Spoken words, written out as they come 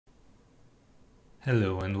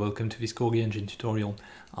Hello and welcome to this Corgi Engine tutorial.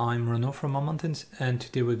 I'm Renaud from our mountains, and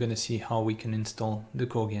today we're going to see how we can install the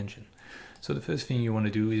Corgi Engine. So the first thing you want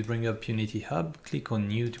to do is bring up Unity Hub, click on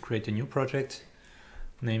New to create a new project,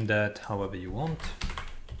 name that however you want,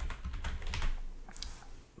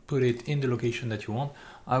 put it in the location that you want.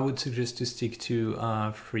 I would suggest to stick to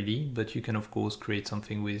 3D, but you can of course create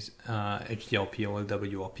something with HDRP or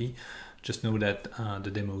LWRP. Just know that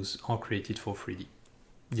the demos are created for 3D.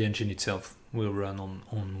 The engine itself will run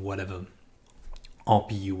on whatever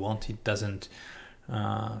RP you want. It doesn't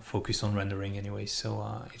focus on rendering anyway,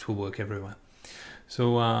 so it will work everywhere.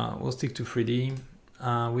 So we'll stick to 3D.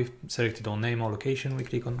 We've selected our name, our location, we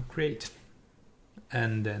click on create,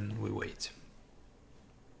 and then we wait.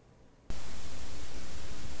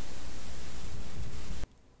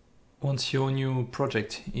 Once your new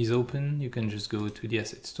project is open, you can just go to the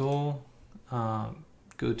asset store,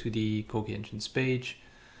 go to the Corgi Engines page,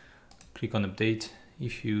 click on update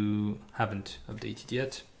if you haven't updated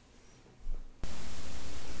yet.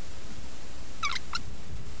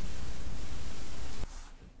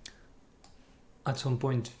 At some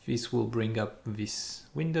point this will bring up this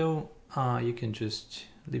window. You can just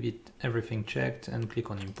leave everything checked and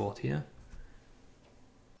click on import here.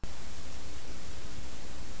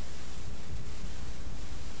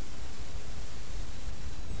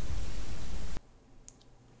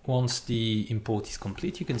 Once the import is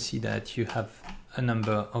complete, you can see that you have a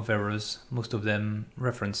number of errors, most of them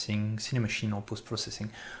referencing Cinemachine or post-processing.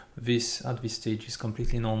 This, at this stage, is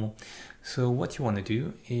completely normal. So what you want to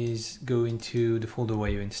do is go into the folder where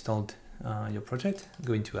you installed your project,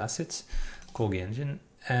 go into Assets, Corgi Engine,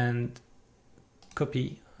 and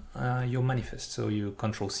copy your manifest. So you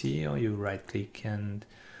Control-C or you right-click and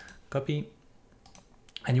copy.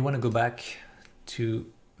 And you want to go back to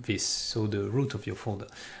this, so the root of your folder,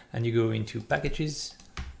 and you go into packages,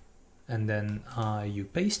 and then you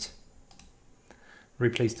paste,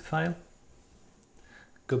 replace the file,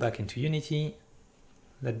 go back into Unity,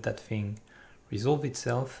 let that thing resolve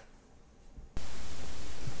itself.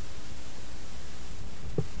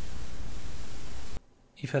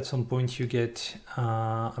 If at some point you get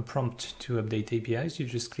a prompt to update APIs, you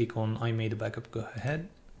just click on I made a backup, go ahead.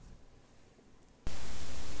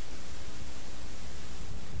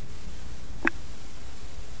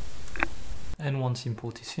 And once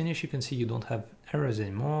import is finished, you can see you don't have errors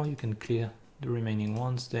anymore. You can clear the remaining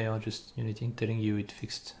ones. They are just Unity telling you it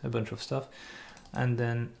fixed a bunch of stuff. And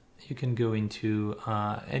then you can go into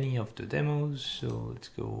any of the demos. So let's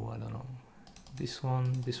go, I don't know, this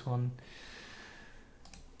one.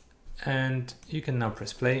 And you can now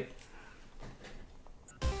press play.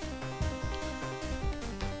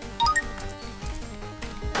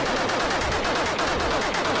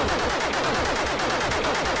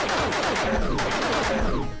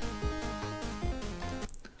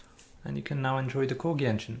 And you can now enjoy the Corgi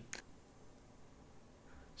Engine.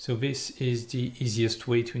 So this is the easiest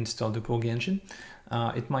way to install the Corgi Engine.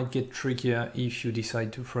 It might get trickier if you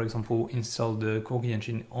decide to, for example, install the Corgi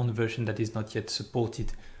Engine on a version that is not yet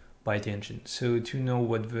supported by the engine. So to know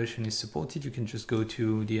what version is supported, you can just go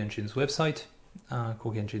to the engine's website,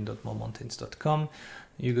 corgiengine.moremountains.com.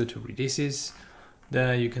 You go to releases.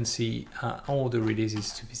 There you can see all the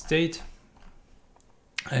releases to this date.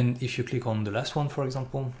 And if you click on the last one, for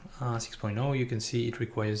example, 6.0, you can see it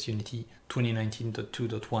requires Unity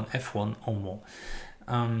 2019.2.1 F1 or more.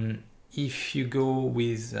 If you go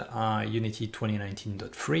with Unity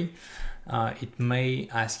 2019.3, it may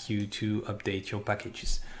ask you to update your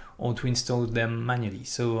packages or to install them manually.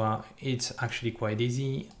 So it's actually quite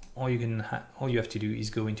easy. All you have to do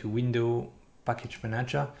is go into Window, Package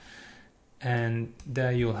Manager, and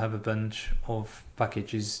there you'll have a bunch of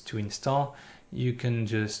packages to install. You can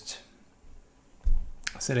just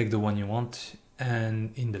select the one you want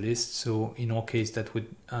and in the list. So in our case, that would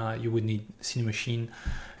you would need Cinemachine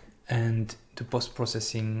and the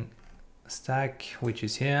post-processing stack, which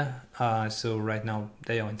is here. So right now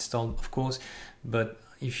they are installed, of course, but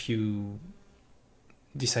if you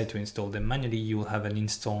decide to install them manually, you will have an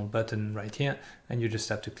install button right here, and you just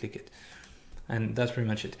have to click it. And that's pretty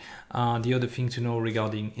much it. The other thing to know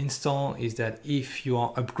regarding install is that if you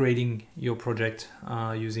are upgrading your project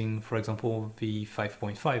using, for example, the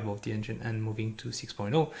 5.5 of the engine and moving to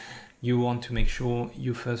 6.0, you want to make sure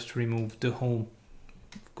you first remove the whole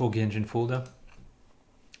Corgi Engine folder.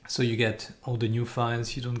 So you get all the new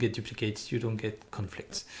files, you don't get duplicates, you don't get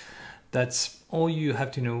conflicts. That's all you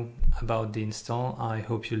have to know about the install. I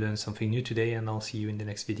hope you learned something new today, and I'll see you in the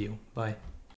next video. Bye.